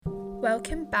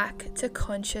Welcome back to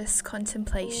Conscious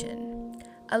Contemplation.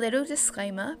 A little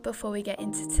disclaimer before we get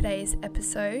into today's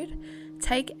episode.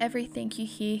 Take everything you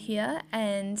hear here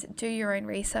and do your own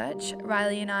research.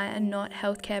 Riley and I are not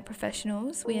healthcare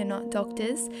professionals. We are not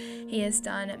doctors. He has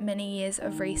done many years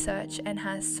of research and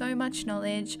has so much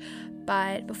knowledge,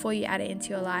 but before you add it into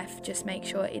your life, just make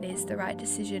sure it is the right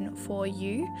decision for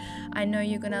you. I know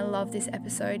you're going to love this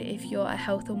episode if you're a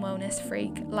health and wellness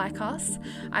freak like us.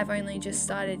 I've only just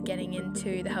started getting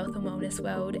into the health and wellness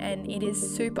world, and it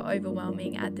is super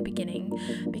overwhelming at the beginning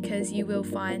because you will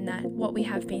find that what we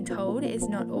have been told is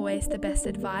not always the best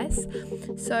advice.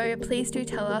 So please do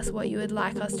tell us what you would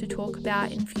like us to talk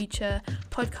about in future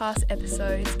podcast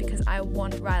episodes, because I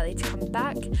want Riley to come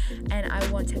back and I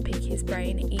want to pick his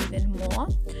brain even more.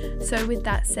 So with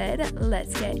that said,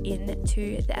 let's get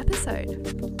into the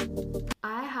episode.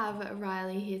 I have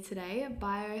Riley here today, a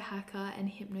biohacker and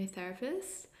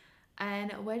hypnotherapist,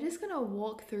 and we're just going to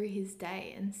walk through his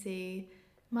day and see.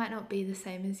 Might not be the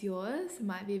same as yours, it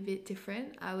might be a bit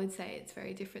different. I would say it's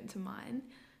very different to mine.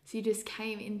 So you just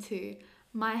came into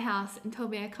my house and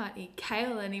told me I can't eat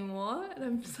kale anymore, and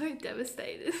I'm so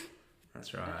devastated.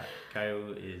 That's right.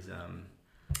 Kale is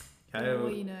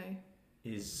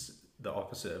is the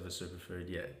opposite of a superfood.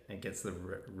 Yet it gets the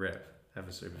rep of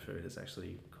a superfood. It's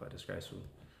actually quite disgraceful.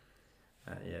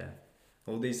 Yeah,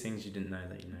 all these things you didn't know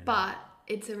that you know. But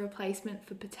it's a replacement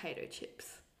for potato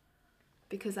chips.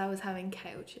 Because I was having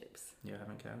kale chips. You're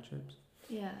having kale chips?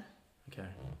 Yeah. Okay.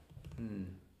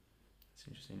 It's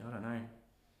interesting. I don't know.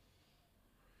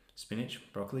 Spinach,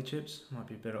 broccoli chips might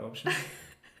be a better option.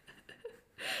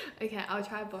 Okay, I'll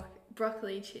try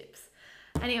broccoli chips.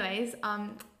 Anyways,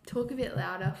 talk a bit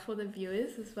louder for the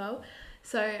viewers as well.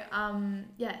 So,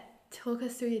 talk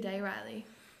us through your day, Riley.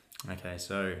 Okay,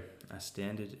 so a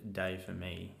standard day for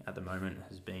me at the moment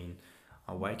has been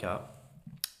I wake up,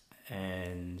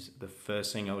 and the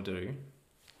first thing I'll do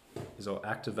is I'll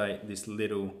activate this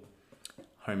little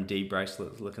Home D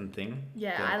bracelet looking thing.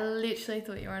 Yeah, I literally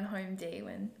thought you were on Home D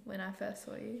when I first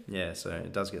saw you. Yeah, so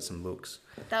it does get some looks.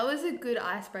 That was a good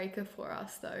icebreaker for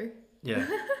us though. Yeah.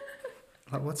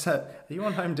 Like, what's that? Are you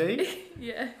on Home D?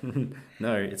 Yeah.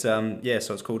 No, it's so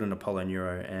it's called an Apollo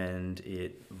Neuro, and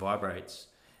it vibrates.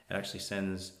 It actually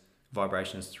sends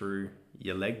vibrations through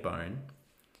your leg bone,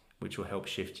 which will help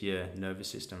shift your nervous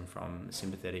system from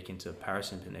sympathetic into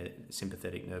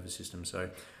parasympathetic nervous system.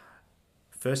 So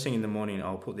first thing in the morning,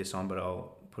 I'll put this on, but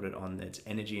I'll put it on its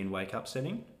energy and wake up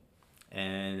setting.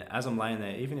 And as I'm laying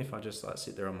there, even if I just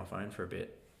sit there on my phone for a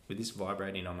bit, with this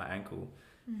vibrating on my ankle,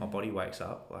 my body wakes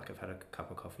up like I've had a cup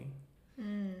of coffee.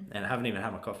 And I haven't even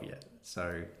had my coffee yet.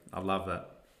 So I love that.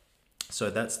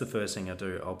 So that's the first thing I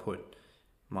do. I'll put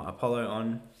my Apollo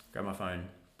on, grab my phone,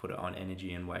 put it on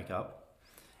energy and wake up.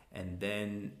 And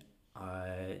then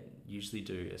I usually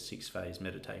do a 6-phase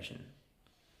meditation.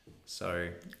 So,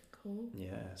 cool.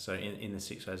 Yeah. So in the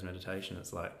 6-phase meditation,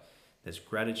 it's like there's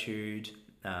gratitude,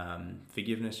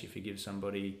 forgiveness. You forgive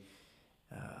somebody.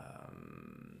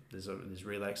 There's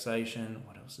relaxation.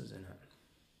 What else is in it?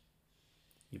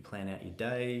 You plan out your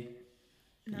day.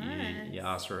 Nice. You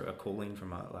ask for a calling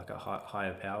from a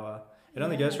higher power. It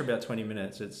only goes for about 20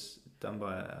 minutes. It's done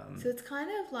by. So it's kind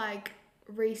of like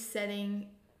resetting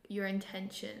your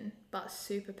intention, but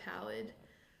super powered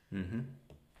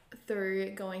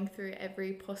through going through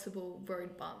every possible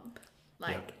road bump.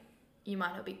 You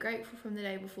might not be grateful from the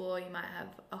day before, you might have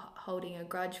holding a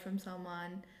grudge from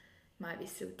someone, you might be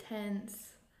still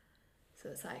tense. So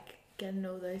it's like getting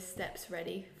all those steps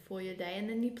ready for your day, and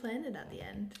then you plan it at the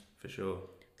end. For sure.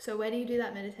 So where do you do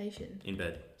that meditation? In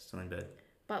bed. Still in bed.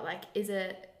 But is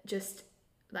it just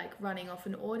running off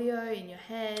an audio in your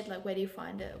head? Where do you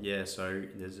find it? Yeah, so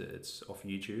it's off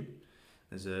YouTube.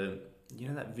 There's that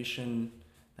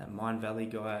Mind Valley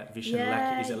guy,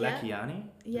 Lakhiani?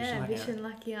 Yeah, Vishen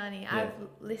Lakhiani. Yeah. I've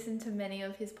listened to many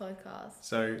of his podcasts.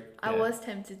 So I was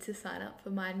tempted to sign up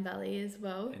for Mind Valley as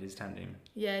well. It is tempting.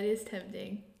 Yeah, it is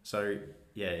tempting. So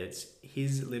it's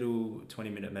his little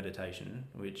 20-minute meditation,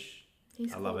 which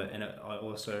I love it. And I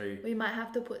also... We might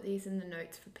have to put these in the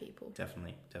notes for people.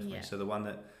 Definitely. Yeah. So the one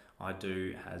that I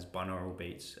do has binaural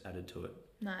beats added to it.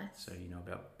 Nice. So you know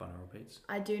about binaural beats?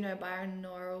 I do know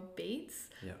binaural beats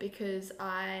because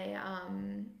I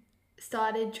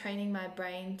started training my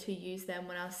brain to use them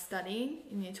when I was studying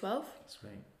in Year 12.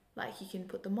 Sweet. You can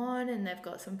put them on and they've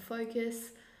got some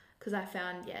focus, because I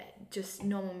found, just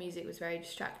normal music was very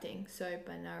distracting. So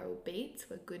binaural beats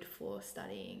were good for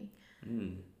studying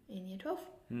in Year 12.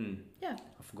 Yeah.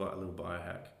 I forgot a little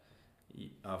biohack.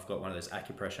 I've got one of those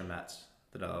acupressure mats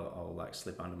that I'll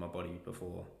slip under my body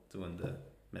before doing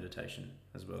meditation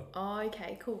as well. Oh,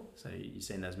 okay, cool. So you've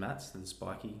seen those mats, the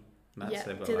spiky mats? Yeah.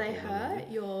 They've got Do like they a little-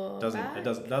 hurt your back?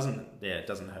 It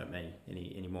doesn't hurt me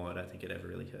anymore. I don't think it ever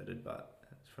really hurted, but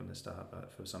from the start.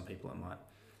 But for some people, it might.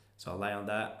 So I lay on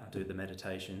that. I do the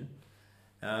meditation,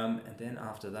 and then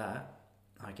after that,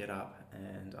 I get up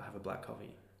and I have a black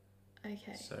coffee.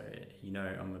 Okay. So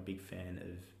I'm a big fan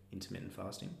of intermittent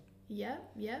fasting. Yeah.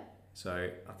 So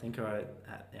I think at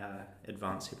our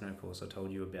advanced hypno course, I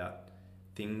told you about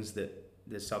things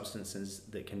there's substances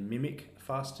that can mimic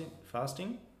fasting.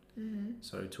 Mm-hmm.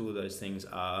 So two of those things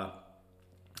are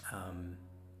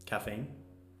caffeine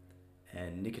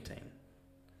and nicotine.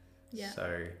 Yeah.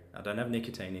 So I don't have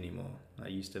nicotine anymore. I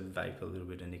used to vape a little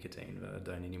bit of nicotine, but I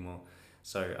don't anymore.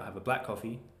 So I have a black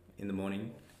coffee in the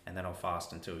morning, and then I'll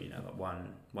fast until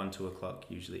like 2 o'clock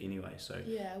usually anyway. So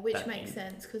yeah, which makes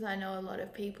sense, because I know a lot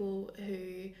of people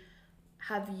who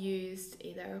have used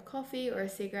either a coffee or a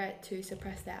cigarette to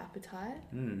suppress their appetite.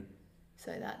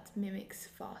 So that mimics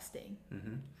fasting.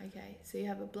 Mm-hmm. Okay, so you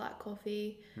have a black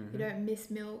coffee. Mm-hmm. You don't miss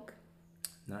milk.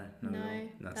 No.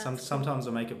 Cool. Sometimes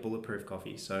I make it bulletproof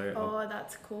coffee. So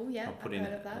that's cool. Yeah, I'll put I've in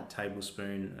heard of that. a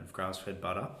tablespoon of grass-fed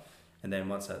butter, and then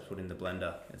once that's put in the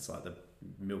blender, it's like the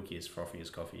milkiest,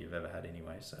 frothiest coffee you've ever had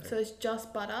anyway. So it's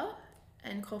just butter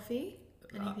and coffee.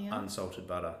 Anything else? Unsalted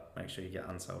butter. Make sure you get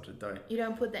unsalted. You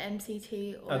don't put the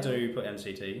MCT oil? I do put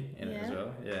MCT in it as Yeah?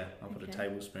 well. Yeah, I'll put a Okay.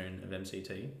 tablespoon of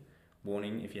MCT.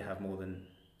 Warning: if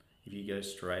you go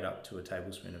straight up to a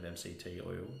tablespoon of MCT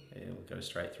oil, it'll go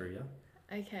straight through you.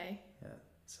 Okay. Yeah.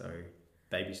 So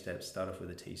baby steps. Start off with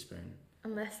a teaspoon.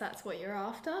 Unless that's what you're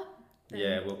after. then-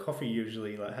 Yeah. Well, coffee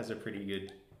usually has a pretty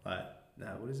good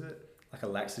what is it? Like a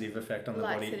laxative effect on the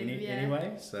Laxative, body yeah.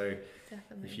 anyway. So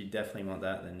Definitely. if you definitely want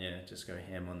that, then yeah, just go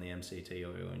ham on the MCT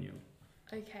oil and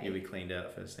you'll be cleaned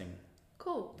out first thing.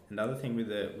 Cool. Another thing with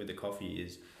the coffee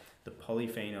is the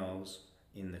polyphenols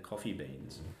in the coffee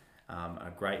beans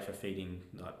are great for feeding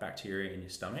like bacteria in your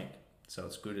stomach. So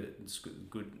it's good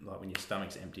like when your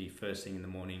stomach's empty, first thing in the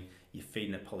morning, you're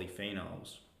feeding it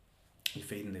polyphenols. You're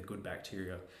feeding the good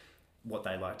bacteria what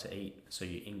they like to eat. So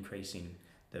you're increasing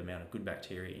the amount of good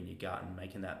bacteria in your gut and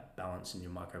making that balance in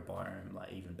your microbiome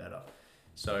like even better.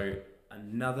 So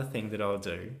another thing that I'll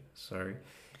do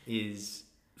is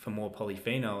for more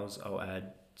polyphenols, I'll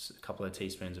add a couple of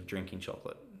teaspoons of drinking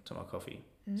chocolate to my coffee.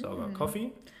 So I've got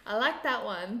coffee. I like that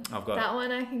one. I've got that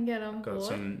one I can get on board.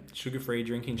 some sugar-free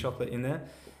drinking chocolate in there.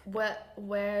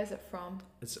 Where is it from?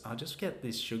 I just get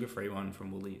this sugar-free one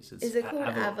from Woolies. It's Is it called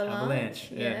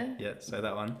Avalanche? Yeah. So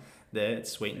that one there,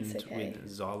 it's sweetened It's okay. with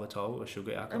xylitol or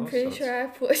sugar alcohol. I'm pretty sure I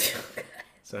put sugar.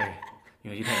 So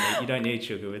you don't need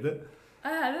sugar with it. I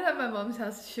had it at my mum's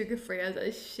house, sugar free. I was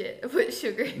like, shit, I put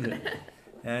sugar in it.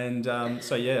 And I'm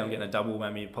getting a double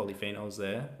whammy of polyphenols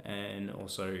there, and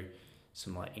also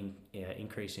some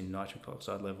increase in nitric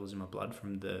oxide levels in my blood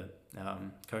from the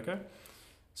cocoa.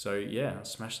 So yeah, I'll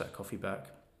smash that coffee back,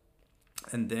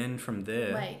 and then from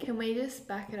there. Wait, can we just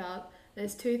back it up?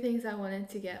 There's two things I wanted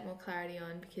to get more clarity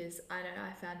on, because I know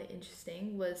I found it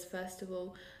interesting. Was first of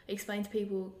all, explain to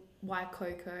people why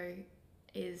cocoa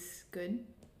is good.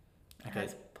 It Okay.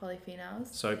 has polyphenols.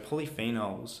 So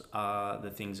polyphenols are the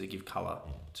things that give colour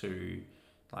to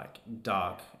like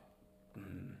dark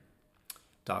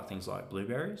things like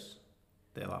blueberries.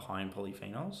 They're like high in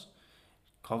polyphenols.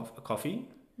 Coffee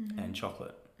and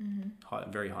chocolate,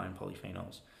 very high in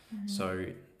polyphenols. So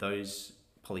those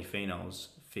polyphenols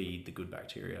feed the good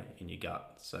bacteria in your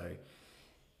gut. So,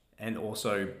 and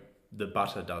also the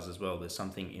butter does as well. There's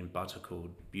something in butter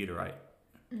called butyrate,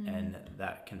 and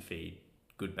that can feed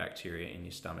good bacteria in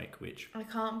your stomach, which I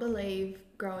can't believe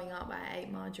growing up I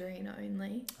ate margarine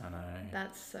only. I know.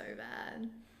 That's so bad.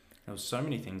 There was so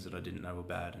many things that I didn't know were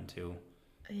bad until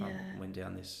Yeah. I went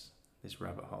down this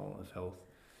rabbit hole of health.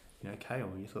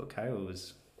 Kale. You thought kale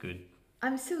was good.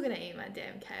 I'm still gonna eat my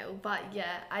damn kale, but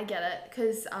yeah, I get it.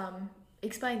 Cause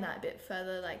explain that a bit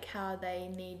further, like how they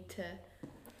need to.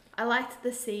 I liked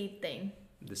the seed thing.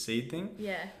 The seed thing?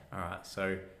 Yeah. All right.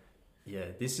 So, yeah,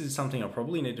 this is something I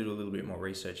probably need to do a little bit more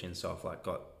research in. So I've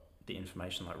got the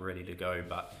information ready to go.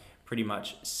 But pretty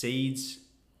much seeds.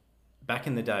 Back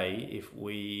in the day, if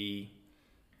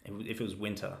it was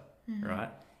winter, right,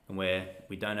 and where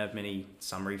we don't have many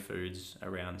summery foods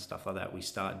around, stuff like that, we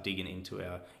start digging into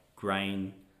our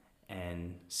grain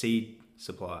and seed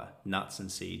supply, nuts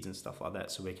and seeds and stuff like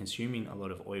that. So we're consuming a lot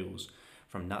of oils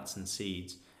from nuts and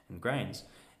seeds and grains,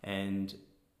 and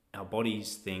our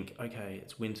bodies think, okay,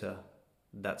 it's winter,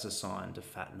 that's a sign to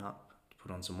fatten up, to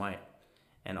put on some weight.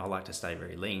 And I like to stay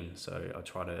very lean, so I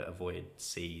try to avoid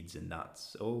seeds and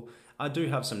nuts. Or I do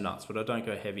have some nuts, but I don't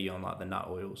go heavy on the nut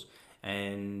oils.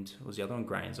 And what was the other one?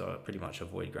 Grains. I pretty much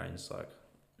avoid grains like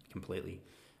completely.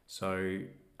 So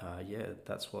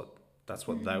that's what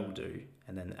they'll do.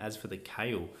 And then as for the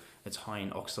kale, it's high in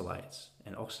oxalates,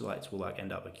 and oxalates will like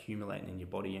end up accumulating in your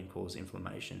body and cause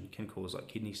inflammation, can cause like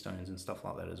kidney stones and stuff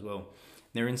like that as well.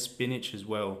 They're in spinach as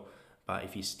well, but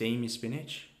if you steam your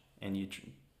spinach and you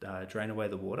drain away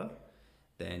the water,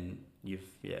 then you've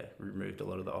removed a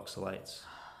lot of the oxalates.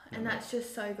 And that's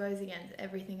just so goes against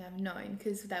everything I've known,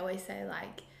 because they always say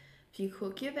like, if you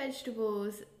cook your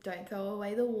vegetables, don't throw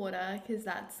away the water, because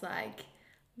that's like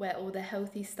where all the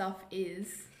healthy stuff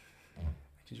is.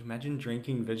 Could you imagine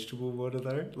drinking vegetable water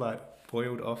though, like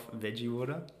boiled off veggie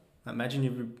water? Imagine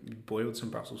you boiled some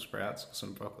Brussels sprouts or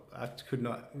some broccoli. I could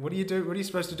not. What do you do? What are you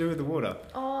supposed to do with the water?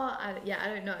 Oh, I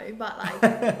don't know, but like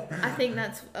I think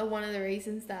that's one of the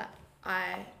reasons that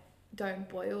I don't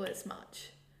boil as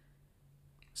much.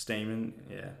 Steaming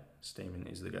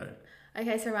is the go.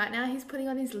 Okay, so right now he's putting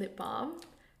on his lip balm.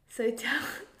 So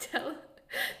tell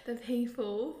the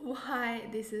people why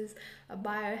this is a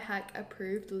biohack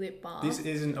approved lip balm. This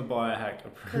isn't a biohack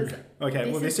approved.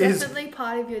 Okay, this is definitely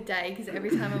part of your day, because every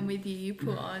time I'm with you, you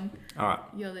put on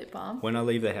your lip balm. When I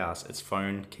leave the house, it's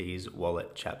phone, keys,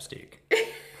 wallet, chapstick.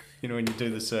 You know when you do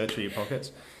the search for your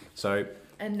pockets. So.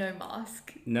 And no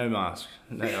mask. No mask.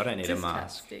 No, I don't need a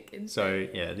mask. Chapstick so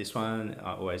yeah, this one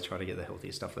I always try to get the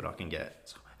healthiest stuff that I can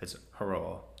get. It's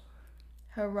Haroa.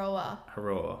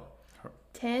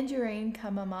 Tangerine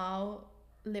chamomile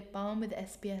lip balm with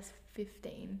SPF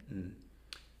 15.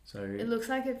 So it looks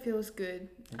like it feels good.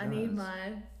 I need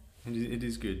mine. It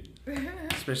is good,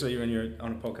 especially when you're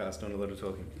on a podcast doing a lot of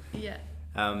talking. Yeah.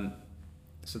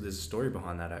 So there's a story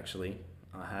behind that actually.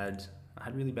 I had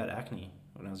really bad acne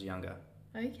when I was younger.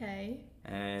 Okay.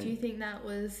 And do you think that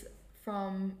was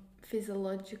from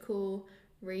physiological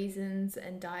reasons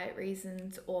and diet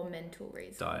reasons or mental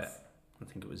reasons? Diet. I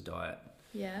think it was diet.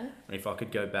 Yeah. And if I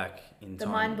could go back in time. The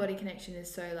mind-body connection is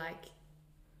so like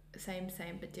same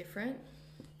but different,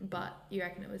 but you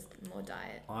reckon it was more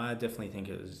diet? I definitely think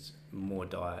it was more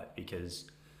diet, because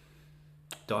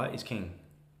diet is king.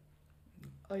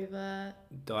 Over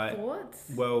diet.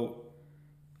 Thoughts? Well,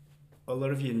 a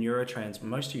lot of your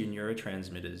most of your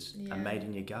neurotransmitters are made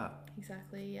in your gut.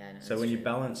 Exactly, yeah. No, so when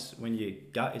your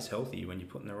gut is healthy, when you're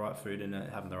putting the right food in it,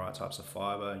 having the right types of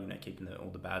fiber, keeping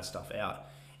all the bad stuff out,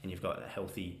 and you've got a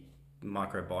healthy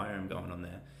microbiome going on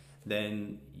there,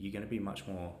 then you're going to be much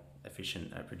more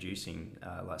efficient at producing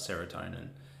like serotonin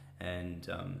and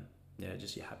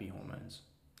just your happy hormones,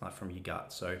 like from your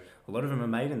gut. So a lot of them are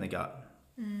made in the gut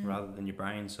rather than your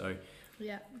brain. So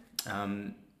yeah.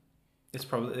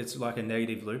 It's like a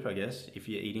negative loop, I guess. If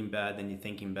you're eating bad, then you're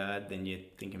thinking bad, then you're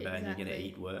thinking bad, and you're going to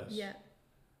eat worse. Yeah.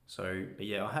 So, but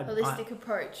yeah, I had holistic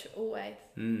approach always.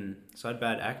 So I had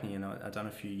bad acne, and I'd done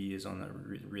a few years on a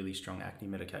really strong acne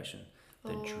medication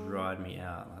that dried me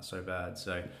out like so bad.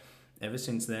 So ever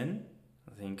since then,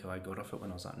 I think I got off it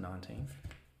when I was like 19.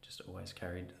 Just always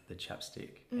carried the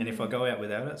chapstick, and if I go out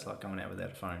without it, it's like going out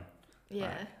without a phone.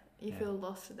 Yeah, you feel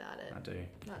lost without it. I do.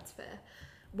 That's fair.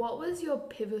 What was your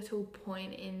pivotal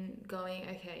point in going,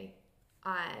 okay,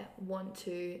 I want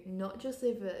to not just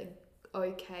live a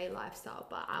okay lifestyle,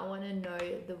 but I want to know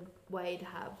the way to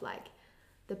have like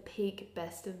the peak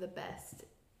best of the best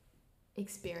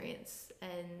experience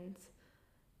and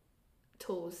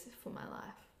tools for my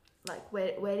life? Like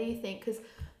where do you think, because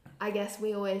I guess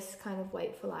we always kind of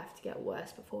wait for life to get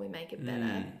worse before we make it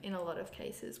better in a lot of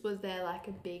cases. Was there like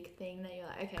a big thing that you're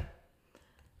like, okay?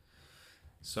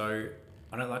 So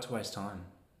I don't like to waste time.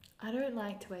 I don't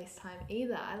like to waste time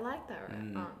either. I like that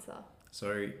answer.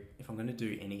 So if I'm going to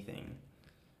do anything,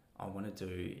 I want to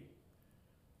do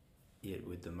it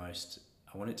with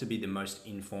I want it to be the most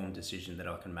informed decision that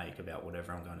I can make about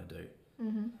whatever I'm going to do.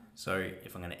 Mm-hmm. So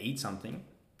if I'm going to eat something,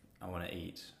 I want to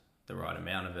eat the right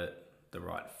amount of it, the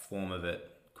right form of it,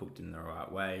 cooked in the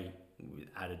right way,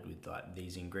 added with like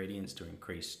these ingredients to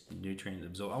increase nutrient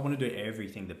absorption. I want to do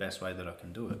everything the best way that I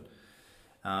can do it.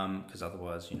 Because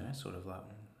otherwise, sort of like,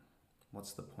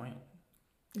 what's the point?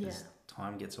 Because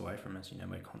time gets away from us.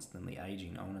 We're constantly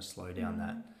aging. I want to slow down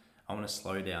that. I want to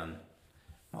slow down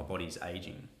my body's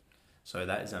aging. So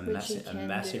that is a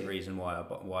massive reason why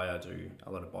I do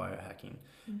a lot of biohacking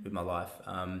with my life.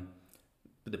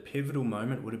 But the pivotal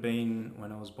moment would have been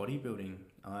when I was bodybuilding.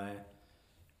 I'd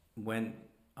been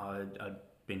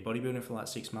bodybuilding for like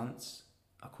 6 months.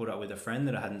 I caught up with a friend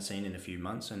that I hadn't seen in a few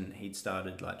months, and he'd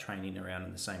started like training around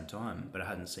at the same time, but I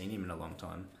hadn't seen him in a long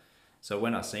time. So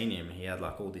when I seen him, he had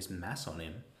like all this mass on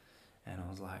him, and I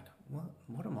was like,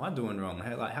 what am I doing wrong?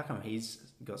 How come he's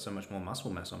got so much more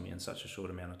muscle mass on me in such a short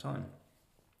amount of time?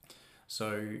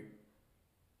 So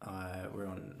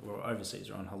we're overseas,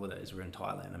 we're on holidays, we're in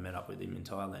Thailand. I met up with him in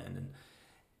Thailand, and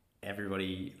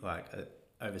everybody like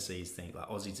overseas think like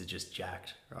Aussies are just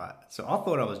jacked, right? So I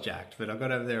thought I was jacked, but I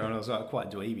got over there and I was like quite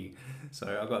dweeby.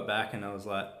 So I got back and I was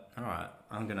like, all right,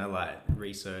 I'm gonna like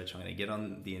research, I'm gonna get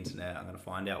on the internet, I'm gonna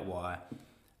find out why,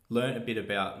 learn a bit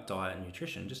about diet and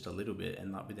nutrition, just a little bit,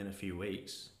 and like within a few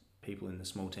weeks, people in the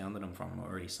small town that I'm from are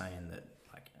already saying that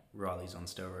like Riley's on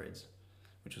steroids,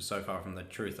 which was so far from the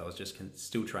truth. I was just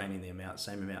still training the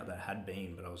same amount that I had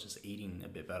been, but I was just eating a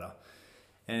bit better.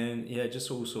 And yeah, it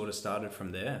just all sort of started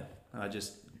from there. I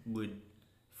just would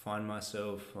find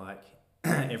myself like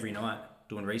every night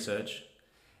doing research,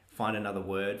 find another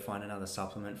word, find another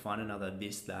supplement, find another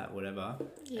this, that, whatever,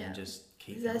 and just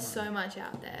keep going. There's so much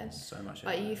out there. So much out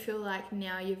But there. you feel like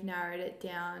now you've narrowed it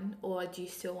down, or do you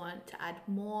still want to add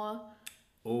more?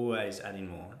 Always adding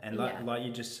more. And like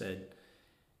you just said,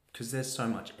 because there's so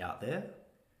much out there,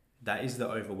 that is the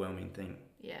overwhelming thing.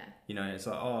 Yeah. You know, it's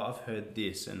like, oh, I've heard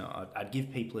this, and I'd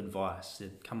give people advice.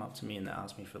 They'd come up to me and they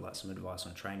ask me for like some advice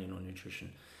on training or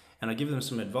nutrition. And I give them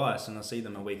some advice, and I see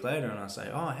them a week later and I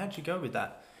say, oh, how'd you go with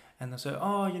that? And they say,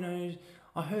 oh, you know,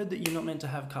 I heard that you're not meant to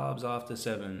have carbs after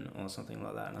 7 or something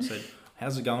like that. And I said,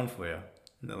 how's it going for you?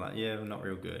 And they're like, yeah, not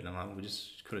real good. And I'm like, we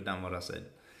just could have done what I said,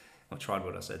 or tried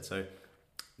what I said. So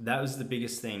that was the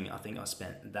biggest thing. I think I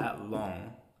spent that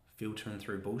long filtering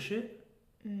through bullshit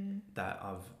that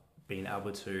I've been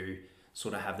able to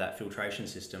sort of have that filtration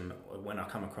system. When I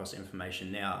come across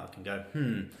information now, I can go,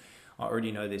 I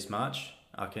already know this much.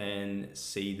 I can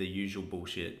see the usual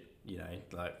bullshit, you know,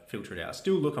 like filter it out.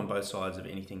 Still look on both sides of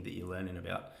anything that you're learning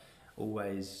about.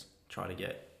 Always try to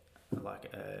get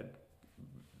like a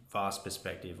vast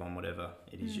perspective on whatever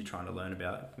it is you're trying to learn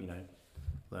about, you know,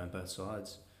 learn both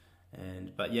sides.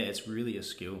 But yeah, it's really a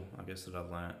skill, I guess, that I've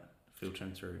learnt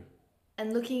filtering through.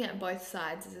 And looking at both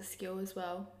sides is a skill as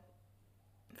well,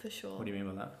 for sure. What do you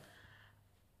mean by that?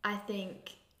 I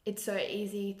think it's so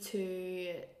easy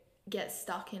to get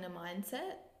stuck in a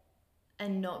mindset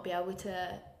and not be able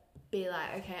to be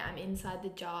like, okay, I'm inside the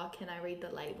jar, can I read the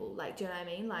label? Like, do you know what I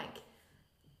mean? Like,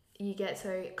 you get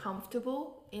so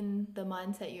comfortable in the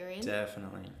mindset you're in.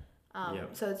 Definitely.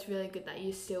 So it's really good that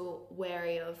you're still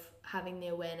wary of having the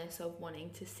awareness of wanting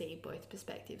to see both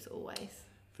perspectives always.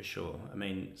 For sure. I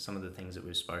mean, some of the things that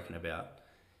we've spoken about,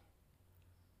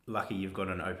 lucky you've got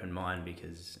an open mind,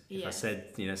 because if I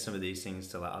said, you know, some of these things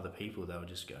to like other people, they would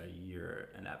just go, you're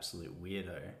an absolute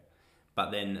weirdo.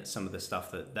 But then some of the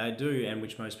stuff that they do, and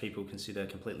which most people consider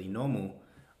completely normal,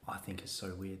 I think is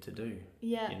so weird to do.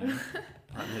 Yeah. You know?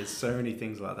 Like, there's so many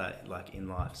things like that, like in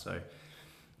life. So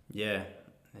yeah,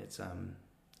 it's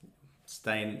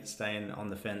staying on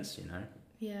the fence, you know.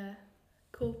 Yeah.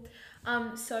 Cool.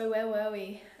 So where were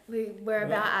we? We're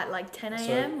about at like 10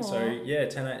 a.m. So yeah,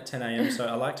 10 a.m. So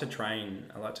I like to train.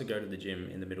 I like to go to the gym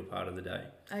in the middle part of the day.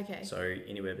 Okay. So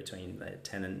anywhere between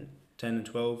 10 and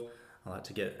 12, I like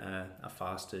to get a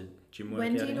fasted gym workout.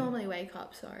 When do you normally wake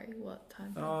up? Sorry, what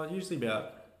time? Oh, usually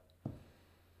about.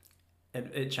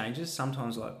 It changes.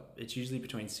 Sometimes like it's usually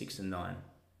between 6 and 9.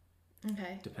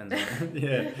 Okay.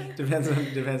 Depends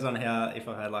on depends on how, if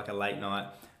I've had like a late night,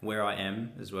 where I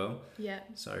am as well. Yeah.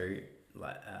 So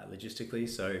like logistically,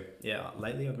 so yeah,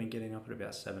 lately I've been getting up at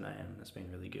about 7 a.m. That's been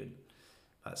really good.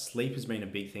 Sleep has been a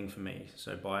big thing for me.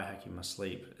 So biohacking my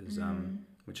sleep is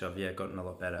which I've gotten a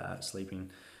lot better at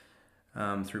sleeping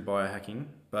through biohacking.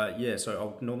 But yeah, so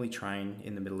I'll normally train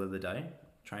in the middle of the day,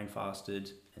 train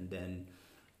fasted, and then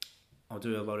I'll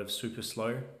do a lot of super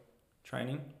slow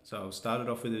training. So I'll start it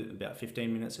off with about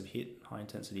 15 minutes of HIIT, high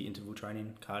intensity interval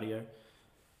training, cardio,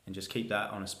 and just keep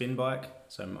that on a spin bike.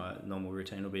 So my normal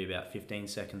routine will be about 15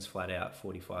 seconds flat out,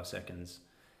 45 seconds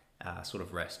sort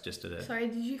of rest, just at a... Sorry,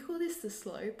 did you call this the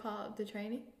slow part of the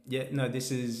training? Yeah, no,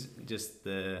 this is just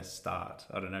the start.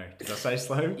 I don't know. Did I say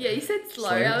slow? Yeah, you said slow.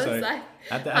 I was so like,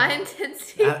 high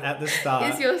intensity at the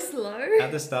start. Is your slow?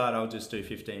 At the start, I'll just do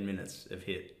 15 minutes of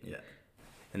HIIT. Yeah.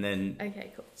 And then...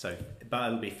 Okay, cool. So, but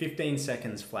it'll be 15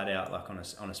 seconds flat out, like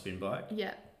on a spin bike.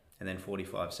 Yeah. And then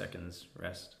 45 seconds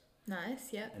rest. Nice,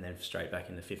 yeah. And then straight back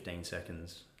into 15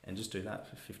 seconds. And just do that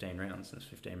for 15 rounds. That's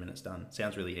 15 minutes done.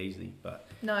 Sounds really easy, but...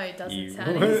 No, it doesn't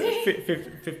sound easy.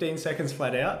 15 seconds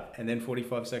flat out and then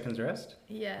 45 seconds rest?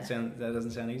 Yeah. That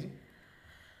doesn't sound easy?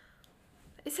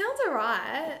 It sounds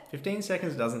alright. 15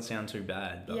 seconds doesn't sound too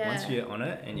bad, but Yeah. once you're on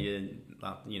it and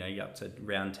you're up to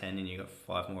round 10 and you've got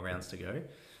 5 more rounds to go.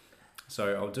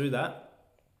 So I'll do that.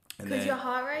 Because your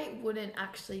heart rate wouldn't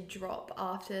actually drop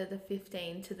after the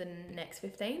 15 to the next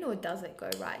 15, or does it go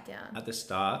right down? At the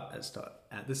start,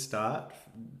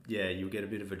 yeah, you'll get a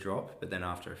bit of a drop, but then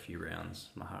after a few rounds,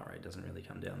 my heart rate doesn't really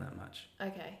come down that much.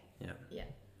 Okay. Yeah. Yeah.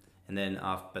 And then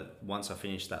but once I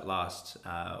finish that last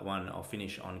one, I'll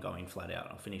finish on going flat out.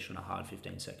 I'll finish on a hard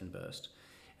 15-second burst,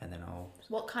 and then I'll.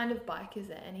 What kind of bike is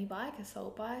it? Any bike, a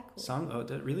salt bike? Or?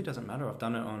 It really doesn't matter. I've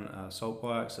done it on salt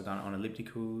bikes. I've done it on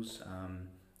ellipticals.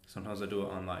 Sometimes I do it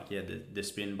on the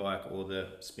spin bike or the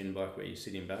spin bike where you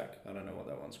sit in back. I don't know what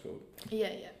that one's called. Yeah.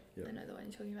 I know the one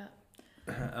you're talking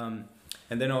about.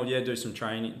 And then I'll do some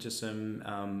training, just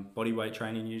some body weight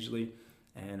training usually,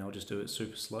 and I'll just do it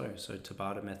super slow. So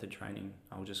Tabata method training.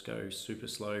 I'll just go super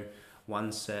slow, one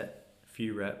set,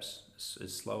 few reps,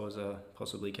 as slow as I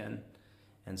possibly can.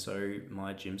 And so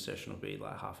my gym session will be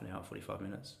like half an hour, 45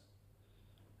 minutes.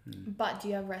 But do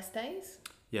you have rest days?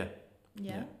 Yeah.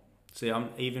 Yeah. See, I'm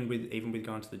even with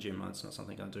going to the gym, it's not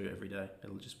something I do every day.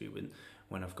 It'll just be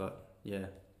when I've got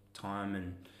time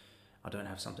and I don't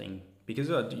have something, because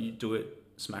I do it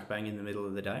smack bang in the middle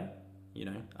of the day.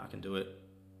 I can do it,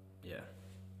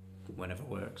 whenever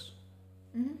works.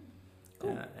 Mm-hmm.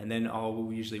 Cool. And then I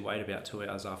will usually wait about 2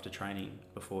 hours after training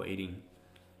before eating,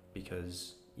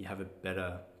 because you have a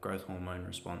better growth hormone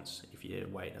response if you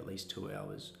wait at least 2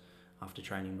 hours after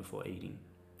training before eating.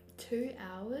 2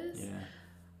 hours? Yeah.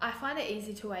 I find it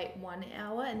easy to wait 1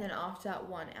 hour, and then after that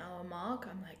 1 hour mark,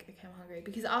 I'm like, okay, I'm hungry.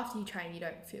 Because after you train, you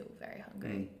don't feel very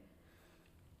hungry.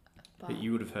 But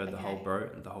you would have heard the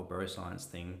whole bro science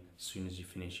thing. As soon as you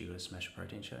finish, you got to smash a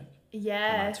protein shake.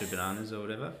 Yes. And 2 bananas or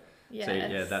whatever. Yes.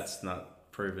 So that's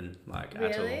not proven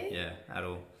at all. Yeah, at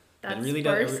all. That's it really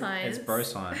bro science. It's bro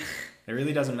science. It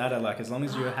really doesn't matter. As long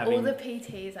as you're having. All the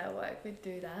PTs I work with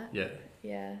do that. Yeah.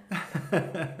 Yeah.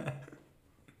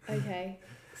 Okay.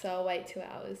 So I'll wait 2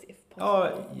 hours if possible.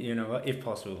 Oh, you know what? If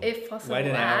possible. If possible. Wait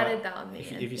an hour. Added that on the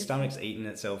if end. your stomach's eaten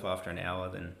itself after an hour,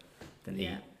 then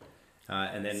eat.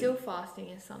 And then. Still, fasting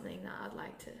is something that I'd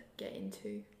like to get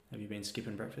into. Have you been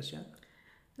skipping breakfast yet?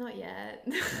 Not yet.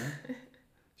 No? Do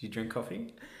you drink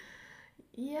coffee?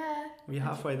 Yeah. Well, you're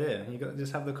halfway there. You got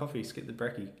just have the coffee, skip the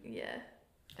brekkie. Yeah.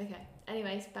 Okay.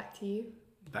 Anyways, back to you.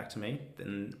 Back to me.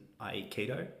 Then I eat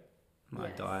keto. My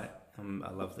diet.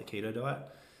 I love the keto diet.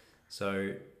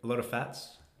 So a lot of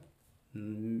fats,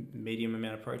 medium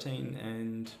amount of protein,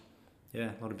 and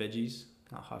a lot of veggies,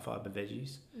 high fiber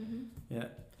veggies. Mm-hmm. Yeah.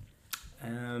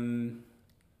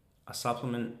 I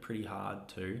supplement pretty hard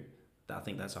too. I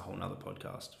think that's a whole nother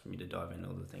podcast for me to dive into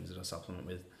all the things that I supplement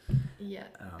with. Yeah.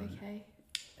 Okay.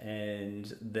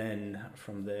 And then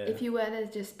from there, if you were to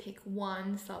just pick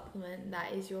one supplement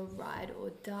that is your ride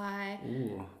or die.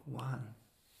 Ooh, one.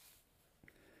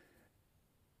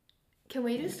 Can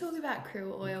we just talk about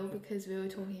krill oil, because we were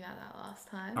talking about that last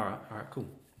time? All right, cool.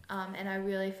 And I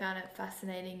really found it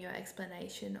fascinating, your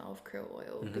explanation of krill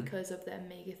oil, because of the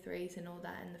omega-3s and all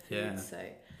that in the food. Yeah. So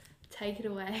take it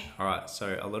away. All right,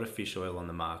 so a lot of fish oil on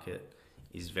the market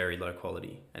is very low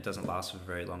quality. It doesn't last for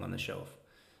very long on the shelf.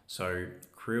 So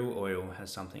krill oil has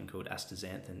something called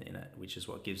astaxanthin in it, which is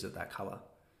what gives it that color.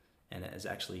 And it is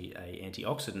actually an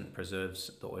antioxidant,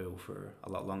 preserves the oil for a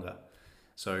lot longer.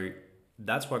 So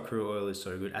that's why krill oil is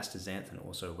so good. Astaxanthin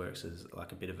also works as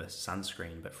like a bit of a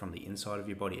sunscreen, but from the inside of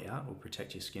your body out, will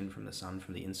protect your skin from the sun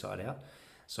from the inside out.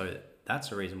 So that's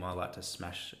the reason why I like to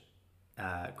smash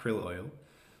krill oil.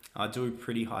 I do a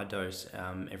pretty high dose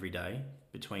every day,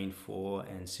 between 4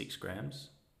 and 6 grams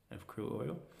of krill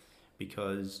oil,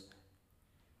 because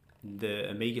the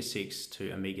omega-6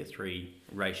 to omega-3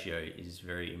 ratio is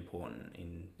very important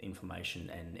in inflammation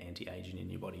and anti-aging in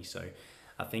your body. So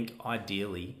I think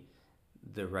ideally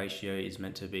the ratio is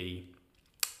meant to be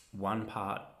 1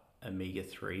 part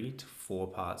omega-3 to 4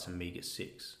 parts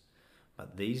omega-6.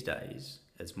 But these days,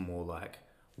 it's more like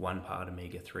 1 part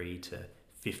omega-3 to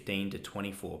 15 to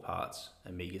 24 parts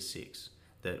omega-6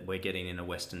 that we're getting in a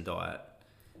Western diet.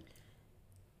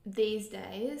 These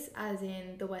days, as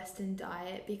in the Western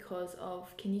diet, because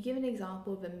of... Can you give an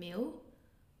example of a meal?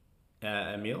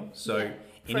 A meal? So, yeah.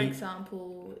 For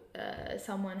example,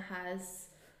 someone has...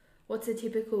 What's a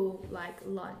typical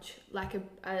lunch? Like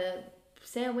a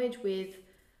sandwich with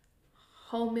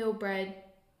wholemeal bread,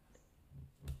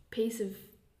 piece of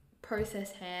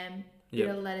processed ham, bit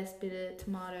of lettuce, bit of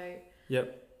tomato.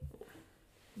 Yep.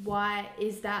 Why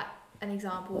is that an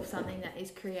example of something that is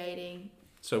creating...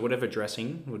 So whatever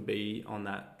dressing would be on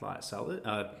that salad,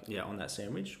 on that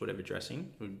sandwich, whatever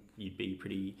dressing you'd be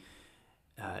pretty...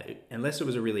 unless it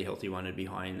was a really healthy one, it'd be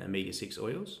high in omega-6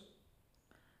 oils.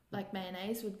 Like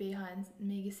mayonnaise would be high in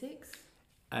omega-6?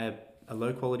 A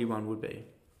low quality one would be.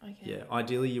 Okay. Yeah,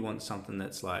 ideally you want something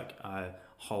that's like a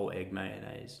whole egg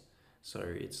mayonnaise. So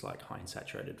it's like high in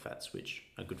saturated fats, which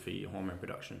are good for your hormone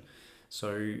production.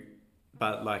 So,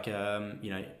 but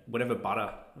whatever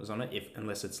butter was on it,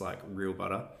 unless it's like real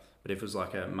butter, But if it was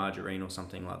like a margarine or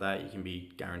something like that, you can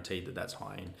be guaranteed that that's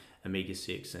high in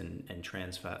omega-6 and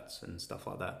trans fats and stuff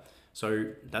like that.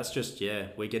 So that's just, yeah,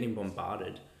 we're getting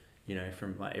bombarded, you know,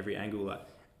 from like every angle. Like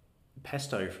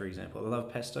pesto, for example. I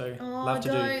love pesto. Oh, love to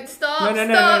don't. do... Stop,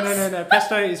 No.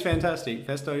 Pesto is fantastic.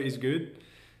 Pesto is good.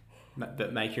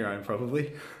 But make your own,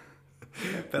 probably.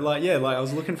 But like, yeah, like I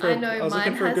was looking for a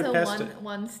good pesto.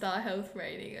 1-star health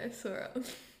rating. I saw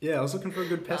it. Yeah, I was looking for a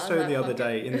good pesto the other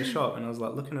day in the shop, and I was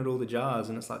like looking at all the jars,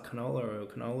 and it's like canola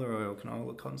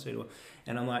oil, cottonseed oil,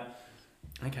 and I'm like,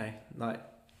 okay, like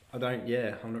I'm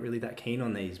not really that keen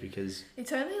on these because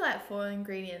It's only like 4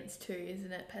 ingredients too,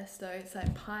 isn't it? Pesto. It's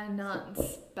like pine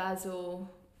nuts,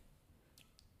 basil.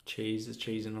 cheese. There's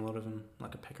cheese in a lot of them,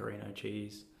 like a pecorino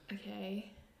cheese,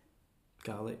 Okay.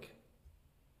 garlic.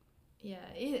 Yeah,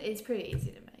 it's pretty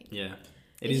easy to make. Yeah,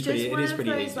 It's just one of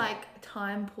those easy. like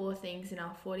time poor things in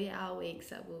our 40-hour weeks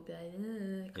that we'll be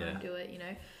like, can't do it, you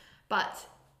know. But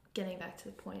getting back to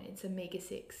the point, it's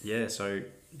omega-6. Yeah, so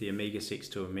the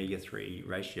omega-6 to omega-3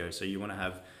 ratio. So you want to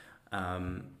have,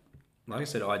 like I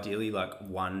said, ideally like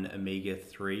 1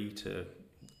 omega-3 to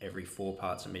every 4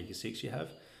 parts omega-6 you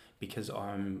have, because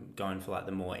I'm going for like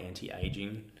the more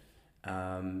anti-aging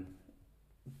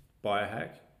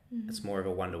biohack. It's more of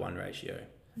a 1-to-1 ratio.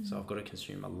 So I've got to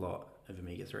consume a lot of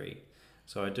omega-3.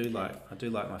 So I do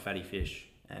like my fatty fish,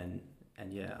 and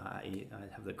yeah, I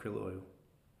have the krill oil.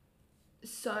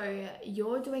 So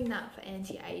you're doing that for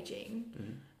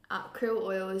anti-aging. Krill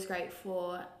oil is great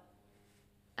for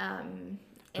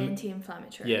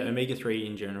anti-inflammatory. Yeah, omega-3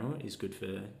 in general is good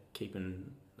for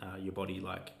keeping your body,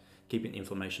 like keeping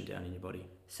inflammation down in your body.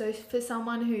 So for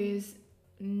someone who's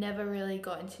never really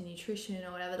got into nutrition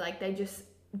or whatever, like they just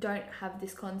don't have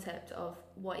this concept of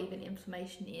what even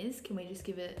inflammation is, can we just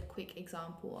give a quick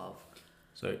example of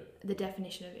the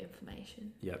definition of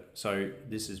inflammation? Yeah, so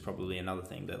this is probably another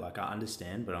thing that like I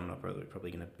understand, but I'm not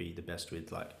probably going to be the best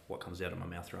with like what comes out of my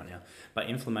mouth right now. But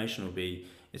inflammation will be,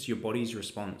 it's your body's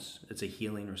response. It's a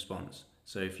healing response.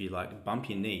 So if you like bump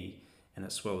your knee and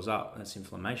it swells up, that's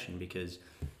inflammation, because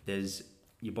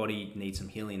your body needs some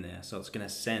healing there. So it's going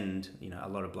to send, a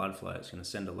lot of blood flow. It's going to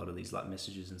send a lot of these like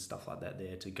messages and stuff like that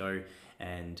there to go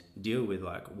and deal with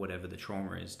like whatever the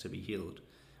trauma is to be healed.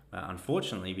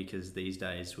 Unfortunately, because these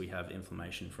days we have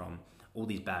inflammation from all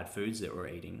these bad foods that we're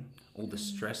eating, all the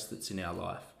stress that's in our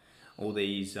life, all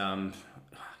these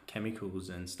chemicals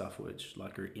and stuff which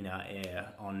like are in our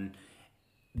air, on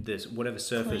this whatever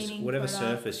surface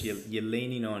you're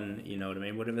leaning on, you know what I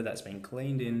mean, whatever that's been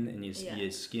cleaned in, and your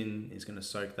skin is going to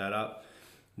soak that up,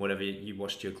 whatever you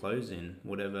washed your clothes in,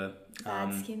 whatever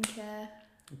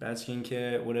bad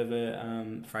skincare,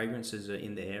 whatever fragrances are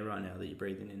in the air right now that you're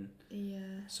breathing in. Yeah.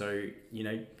 So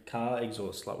car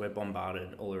exhaust, like we're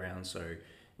bombarded all around. So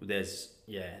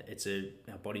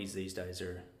our bodies these days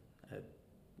are a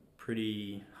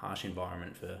pretty harsh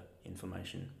environment for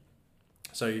inflammation.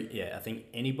 So yeah, I think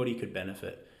anybody could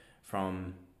benefit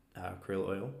from krill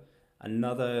oil.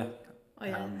 Another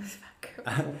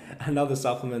another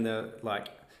supplement that like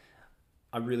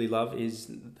I really love is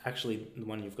actually the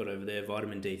one you've got over there,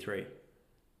 vitamin D3.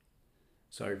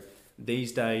 So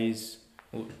these days,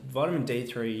 vitamin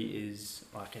D3 is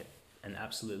like an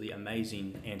absolutely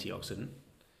amazing antioxidant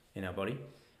in our body.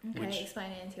 Okay,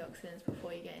 explain antioxidants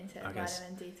before you get into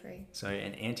vitamin D3. So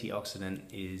an antioxidant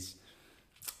is,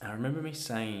 I remember me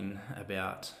saying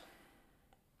about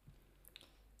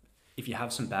if you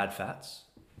have some bad fats,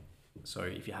 so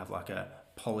if you have like a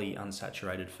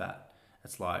polyunsaturated fat,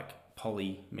 it's like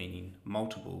poly meaning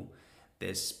multiple,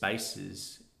 there's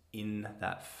spaces in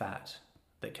that fat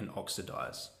that can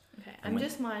oxidize. Okay, I'm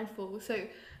just mindful. So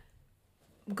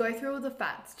go through all the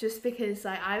fats, just because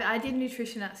like I did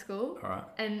nutrition at school. All right.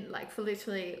 And like for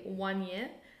literally 1 year,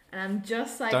 and I'm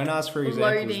just like, don't ask for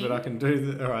examples, but I can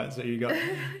do all right. So you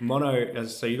got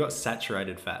so you got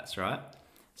saturated fats, right?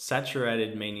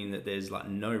 Saturated meaning that there's like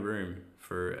no room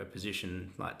for a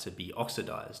position like to be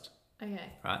oxidized.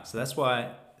 Okay. Right. So that's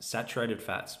why saturated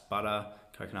fats, butter,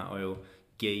 coconut oil,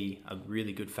 ghee are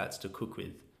really good fats to cook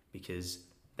with, because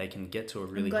they can get to a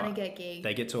really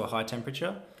they get to a high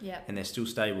temperature, and they're still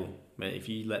stable. But if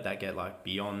you let that get like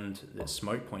beyond the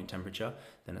smoke point temperature,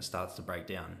 then it starts to break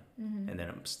down, and then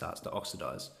it starts to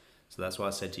oxidize. So that's why I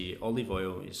said to you, olive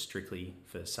oil is strictly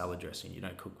for salad dressing. You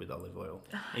don't cook with olive oil.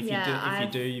 If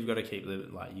you do, you've got to keep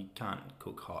you can't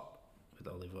cook hot with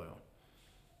olive oil.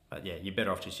 But yeah, you're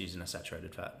better off just using a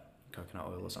saturated fat, coconut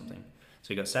oil or something.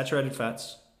 So you've got saturated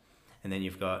fats, and then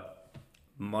you've got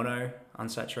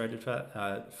monounsaturated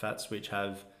fats, which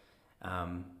have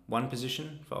one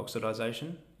position for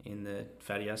oxidization in the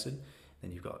fatty acid.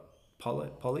 Then you've got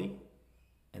poly,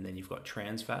 and then you've got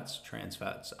trans fats. Trans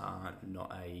fats are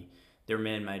they're a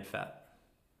man-made fat.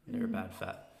 They're a bad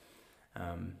fat.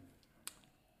 I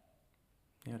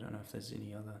don't know if there's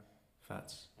any other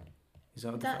fats. Is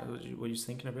that what you were just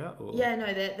thinking about? Or? Yeah,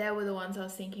 no, they were the ones I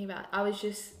was thinking about. I was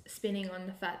just spinning on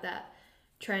the fact that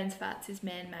trans fats is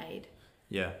man-made.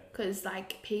 Yeah. Because,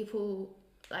 like, people,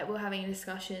 like, we were having a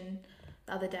discussion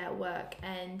the other day at work,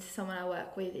 and someone I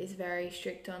work with is very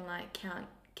strict on, like, count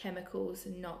chemicals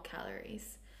and not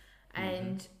calories.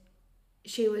 And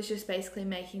she was just basically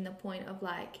making the point of,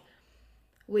 like,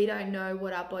 we don't know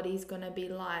what our body's going to be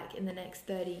like in the next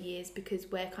 30 years because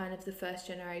we're kind of the first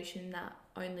generation that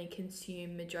only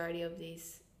consume majority of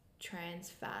these trans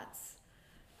fats.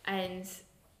 And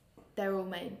they're all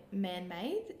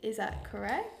man-made. Is that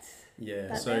correct? Yeah.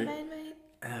 That they're man-made?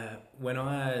 When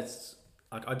I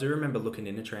do remember looking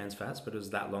into trans fats, but it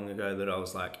was that long ago that I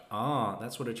was like,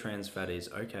 that's what a trans fat is.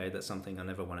 Okay, that's something I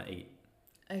never want to eat.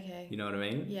 Okay. You know what I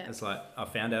mean? Yeah. It's like I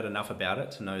found out enough about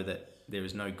it to know that there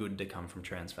is no good to come from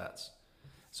trans fats.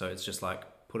 So it's just like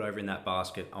put over in that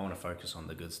basket. I want to focus on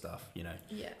the good stuff, you know.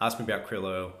 Yeah. Ask me about krill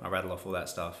oil. I rattle off all that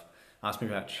stuff. Ask me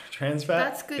about trans fat.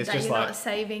 That's good that you're not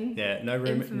saving. Yeah, no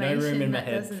room in my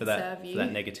head for that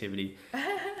negativity.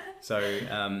 So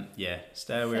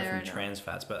stay away from trans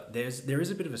fats. But there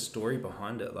is a bit of a story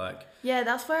behind it, like. Yeah,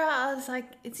 that's where I was like,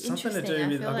 it's something interesting. to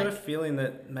do with. I've got a feeling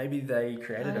that maybe they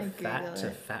created a fat Google to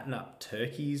it. fatten up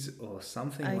turkeys or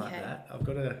something like that. I've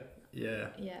got to. Yeah.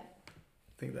 Yeah.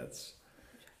 I think that's.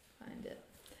 Find it.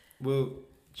 Well,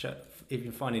 if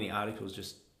you find any articles,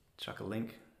 just chuck a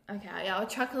link. Okay, yeah, I'll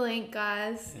chuck a link,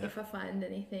 guys, if I find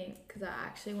anything, because I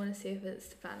actually want to see if it's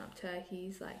to fatten up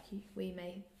turkeys, like we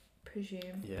may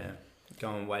presume. Yeah,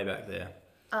 going way back there.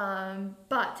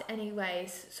 But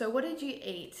anyways, so what did you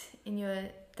eat in your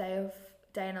day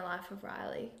in the life of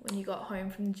Riley when you got home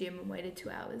from the gym and waited 2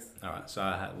 hours? All right, so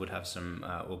I would have some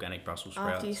organic Brussels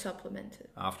sprouts. After you supplemented.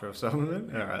 After I've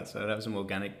supplemented? All right, so I'd have some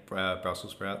organic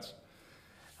Brussels sprouts.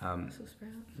 Brussels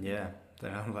sprouts? Yeah.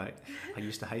 I'm like, I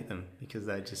used to hate them because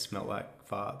they just smelt like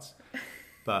farts.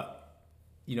 But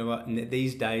you know what?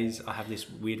 These days I have this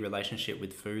weird relationship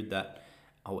with food that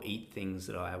I'll eat things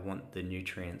that I want the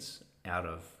nutrients out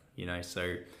of, you know.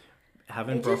 So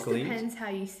having broccoli. It just depends how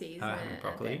you season it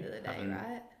broccoli, at the end of the day,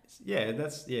 right?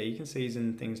 Yeah, you can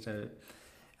season things to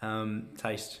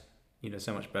taste, you know,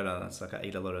 so much better. That's like I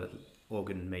eat a lot of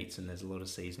organ meats and there's a lot of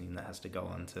seasoning that has to go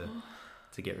on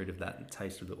to get rid of that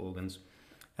taste of the organs.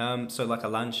 So like a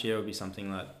lunch here would be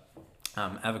something like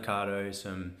avocado,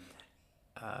 some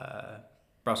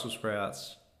Brussels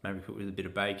sprouts, maybe put with a bit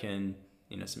of bacon,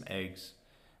 you know, some eggs.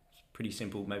 It's pretty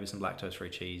simple. Maybe some lactose-free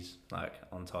cheese, like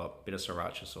on top, bit of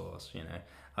sriracha sauce. You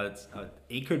know,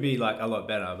 it could be like a lot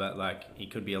better, but like it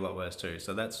could be a lot worse too.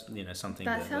 So that's, you know, something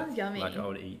that sounds yummy. Like I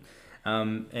would eat.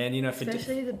 And you know,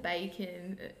 especially the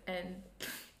bacon and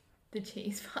the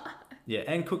cheese part. Yeah,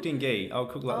 and cooked in ghee. I'll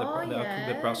cook like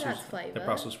the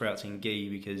Brussels sprouts in ghee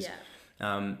because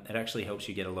it actually helps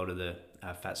you get a lot of the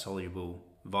fat soluble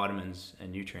vitamins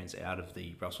and nutrients out of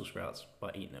the Brussels sprouts by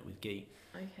eating it with ghee.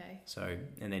 Okay. So,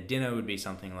 and then dinner would be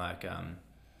something like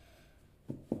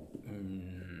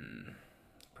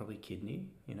probably kidney.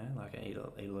 You know, like I eat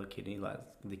a lot of kidney. Like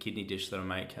the kidney dish that I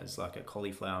make has like a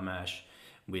cauliflower mash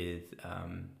with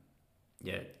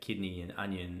kidney and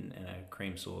onion and a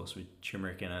cream sauce with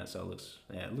turmeric in it. So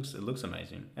it looks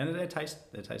amazing, and it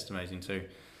tastes amazing too.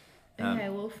 Okay,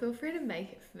 well, feel free to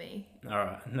make it for me. All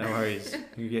right, no worries.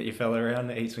 You get your fella around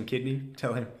to eat some kidney.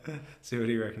 Tell him, see what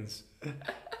he reckons.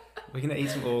 We're gonna eat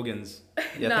some organs.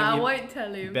 Yeah, I won't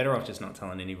tell him. Better off just not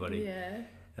telling anybody.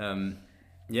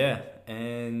 Yeah.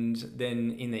 And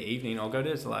then in the evening, I'll go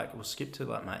to we'll skip to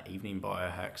like my evening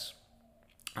biohacks.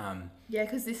 Yeah,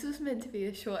 because this was meant to be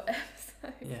a short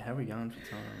episode. Yeah, how are we going for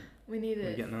time? We need it.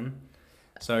 We're getting on.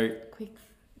 So, quick.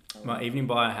 My evening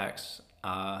biohacks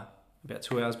are about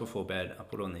 2 hours before bed. I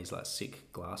put on these like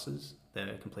sick glasses.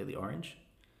 They're completely orange,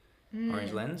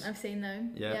 orange lens. I've seen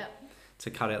them. Yeah. To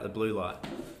cut out the blue light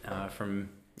from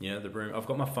the room. I've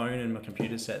got my phone and my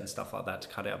computer set and stuff like that to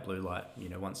cut out blue light. You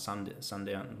know, once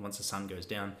the sun goes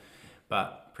down.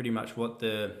 But pretty much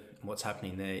what's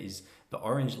happening there is the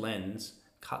orange lens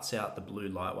cuts out the blue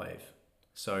light wave.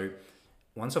 So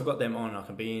once I've got them on, I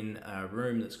can be in a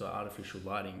room that's got artificial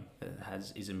lighting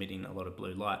that is emitting a lot of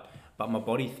blue light. But my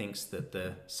body thinks that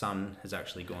the sun has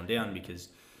actually gone down because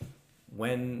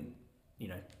when,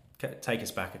 take us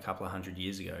back a couple of 100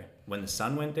 years ago, when the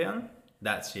sun went down,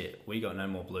 that's it. We got no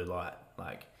more blue light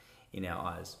like in our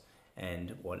eyes.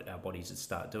 And what our bodies would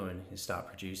start doing is start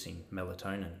producing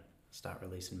melatonin, start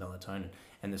releasing melatonin.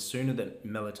 And the sooner that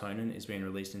melatonin is being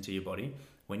released into your body,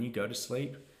 when you go to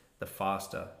sleep, the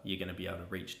faster you're going to be able to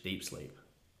reach deep sleep.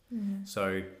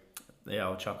 So yeah,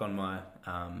 I'll chuck on my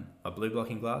my blue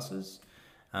blocking glasses.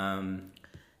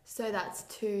 So that's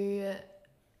to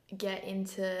get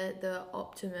into the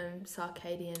optimum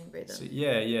circadian rhythm. So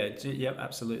yeah,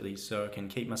 absolutely. So I can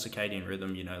keep my circadian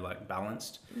rhythm, like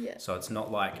balanced. Yeah. So it's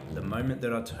not like the moment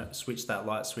that I switch that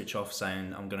light switch off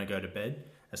saying I'm going to go to bed,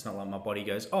 it's not like my body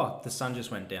goes, oh, the sun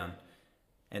just went down.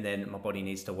 And then my body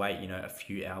needs to wait, a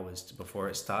few hours before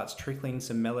it starts trickling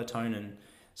some melatonin.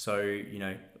 So,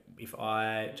 if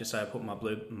I just say I put my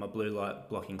blue light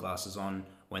blocking glasses on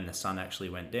when the sun actually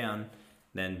went down,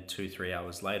 then 2-3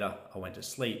 hours later, I went to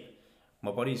sleep.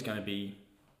 My body's going to be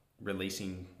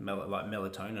releasing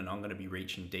melatonin. I'm going to be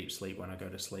reaching deep sleep when I go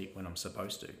to sleep when I'm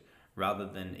supposed to, rather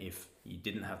than if you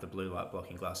didn't have the blue light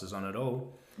blocking glasses on at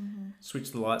all,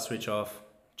 switch the light switch off,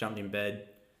 jumped in bed,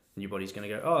 and your body's going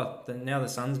to go, oh, now the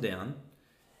sun's down.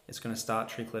 It's going to start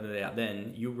trickling it out.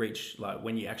 Then you'll reach,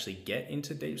 when you actually get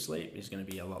into deep sleep, is going to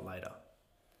be a lot later.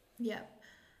 Yeah.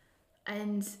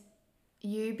 And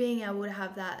you being able to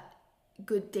have that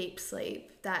good deep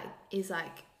sleep that is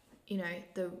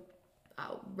the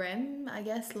REM, I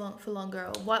guess, for longer,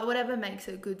 or whatever makes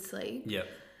it good sleep,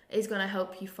 is going to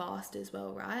help you fast as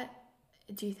well, right?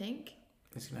 Do you think?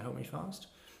 It's going to help me fast?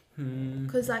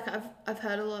 Because I've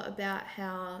heard a lot about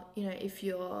how, if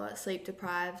you're sleep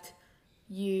deprived,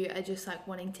 you are just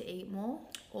wanting to eat more,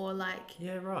 or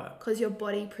yeah, right, because your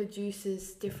body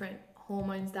produces different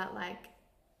hormones that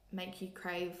make you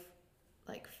crave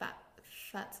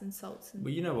fats and salts.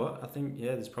 Well, you know what? I think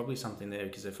there's probably something there,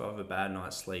 because if I have a bad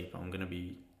night's sleep, I'm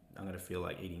gonna feel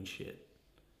like eating shit.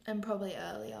 And probably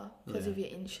earlier because of your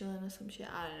insulin or some shit.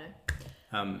 I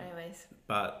don't know. Anyways.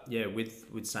 But yeah,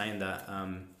 with saying that,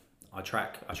 I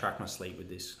track my sleep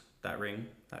with that ring,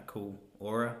 that cool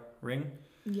Oura ring.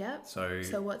 Yep. So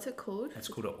what's it called? It's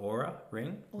called an Oura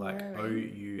ring, Oura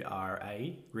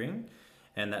ring.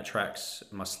 And that tracks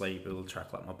my sleep. It'll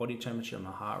track my body temperature, my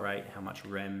heart rate, how much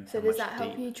REM. So does that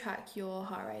help you track your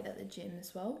heart rate at the gym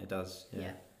as well? It does.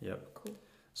 Yeah. Yep. Cool.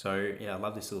 So yeah, I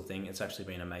love this little thing. It's actually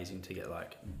been amazing to get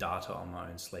data on my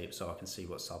own sleep, so I can see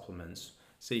what supplements.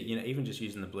 Even just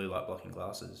using the blue light blocking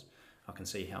glasses, I can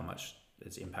see how much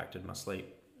it's impacted my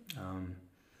sleep.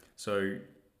 So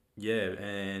yeah,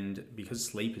 and because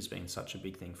sleep has been such a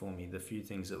big thing for me, the few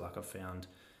things that I've found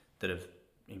that have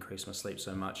increased my sleep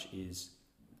so much is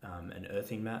an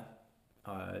earthing mat.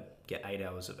 I get 8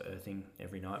 hours of earthing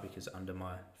every night, because under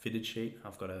my fitted sheet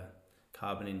I've got a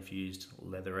carbon infused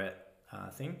leatherette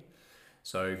thing.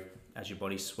 So as your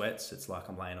body sweats, it's like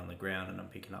I'm laying on the ground and I'm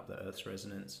picking up the earth's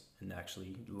resonance and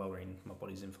actually lowering my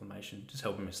body's inflammation, just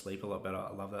helping me sleep a lot better.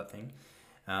 I love that thing.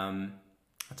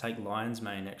 I take lion's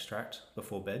mane extract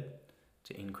before bed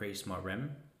to increase my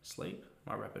REM sleep,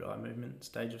 my rapid eye movement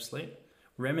stage of sleep.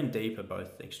 REM and deep are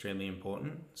both extremely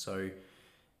important. So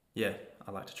yeah,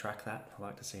 I like to track that. I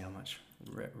like to see how much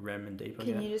REM and deep I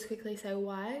get. Can you just quickly say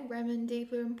why REM and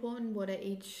deep are important? What do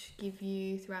each give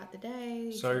you throughout the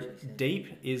day? So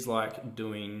deep is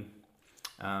doing,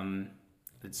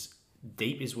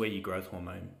 deep is where your growth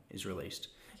hormone is released.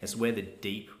 Okay. It's where the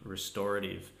deep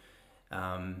restorative,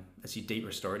 it's your deep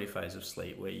restorative phase of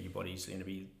sleep, where your body's going to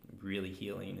be really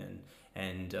healing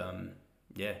and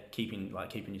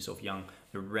keeping yourself young.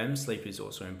 The REM sleep is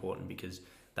also important, because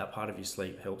that part of your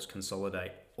sleep helps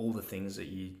consolidate all the things that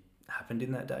happened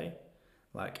in that day,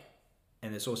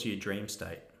 and it's also your dream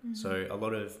state. Mm-hmm. So a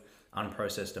lot of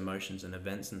unprocessed emotions and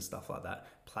events and stuff like that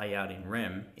play out in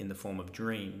REM in the form of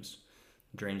dreams.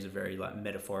 Dreams are very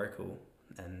metaphorical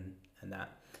and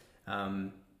that.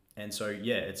 And so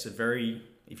it's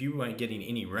if you weren't getting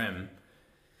any REM,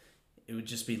 it would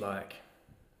just be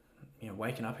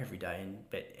waking up every day,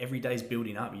 but every day's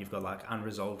building up. You've got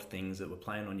unresolved things that were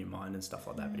playing on your mind and stuff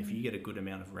like that. But if you get a good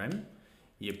amount of REM,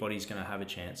 your body's going to have a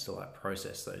chance to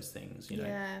process those things.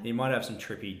 You might have some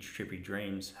trippy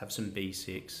dreams. Have some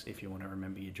B6 if you want to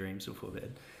remember your dreams before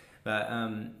bed. But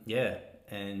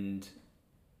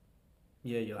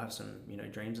you'll have some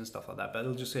dreams and stuff like that. But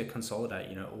it'll just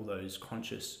consolidate all those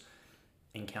conscious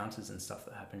encounters and stuff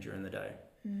that happen during the day.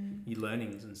 Your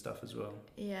learnings and stuff as well.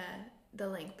 Yeah. The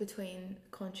link between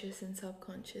conscious and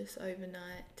subconscious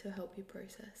overnight to help you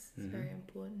process. It's very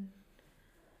important.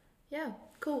 Yeah,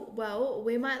 cool. Well,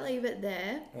 we might leave it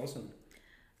there. Awesome.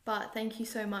 But thank you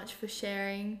so much for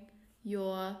sharing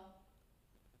your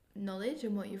knowledge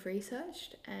and what you've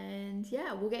researched. And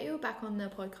yeah, we'll get you back on the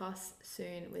podcast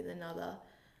soon with another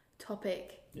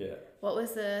topic. Yeah. What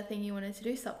was the thing you wanted to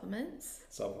do? Supplements?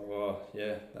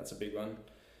 That's a big one.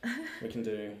 We can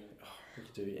do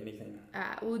anything.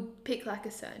 Alright, we'll pick a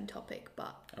certain topic,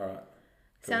 but alright, cool.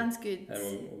 Sounds good.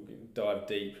 And we'll dive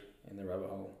deep in the rabbit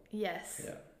hole. Yes.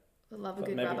 Yeah. I love a But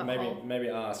good rabbit hole. maybe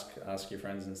ask your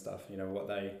friends and stuff, you know, what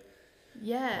they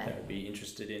would be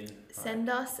interested in. Send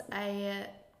us a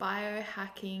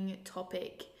biohacking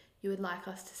topic you would like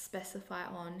us to specify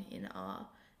on in our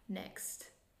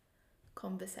next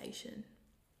conversation.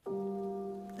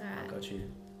 All right. I got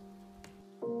you.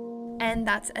 And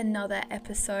that's another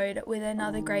episode with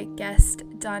another great guest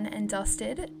done and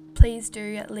dusted. Please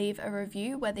do leave a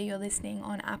review, whether you're listening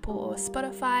on Apple or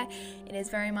Spotify. It is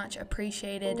very much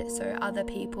appreciated, so other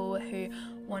people who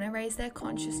want to raise their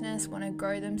consciousness, want to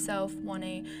grow themselves, want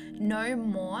to know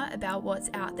more about what's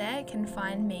out there can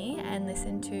find me and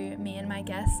listen to me and my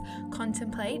guests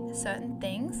contemplate certain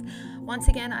things. Once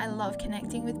again, I love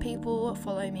connecting with people.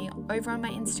 Follow me over on my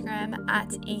Instagram at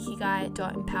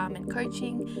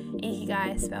ikigai.empowermentcoaching.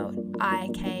 Ikigai spelled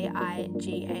IKIGAI.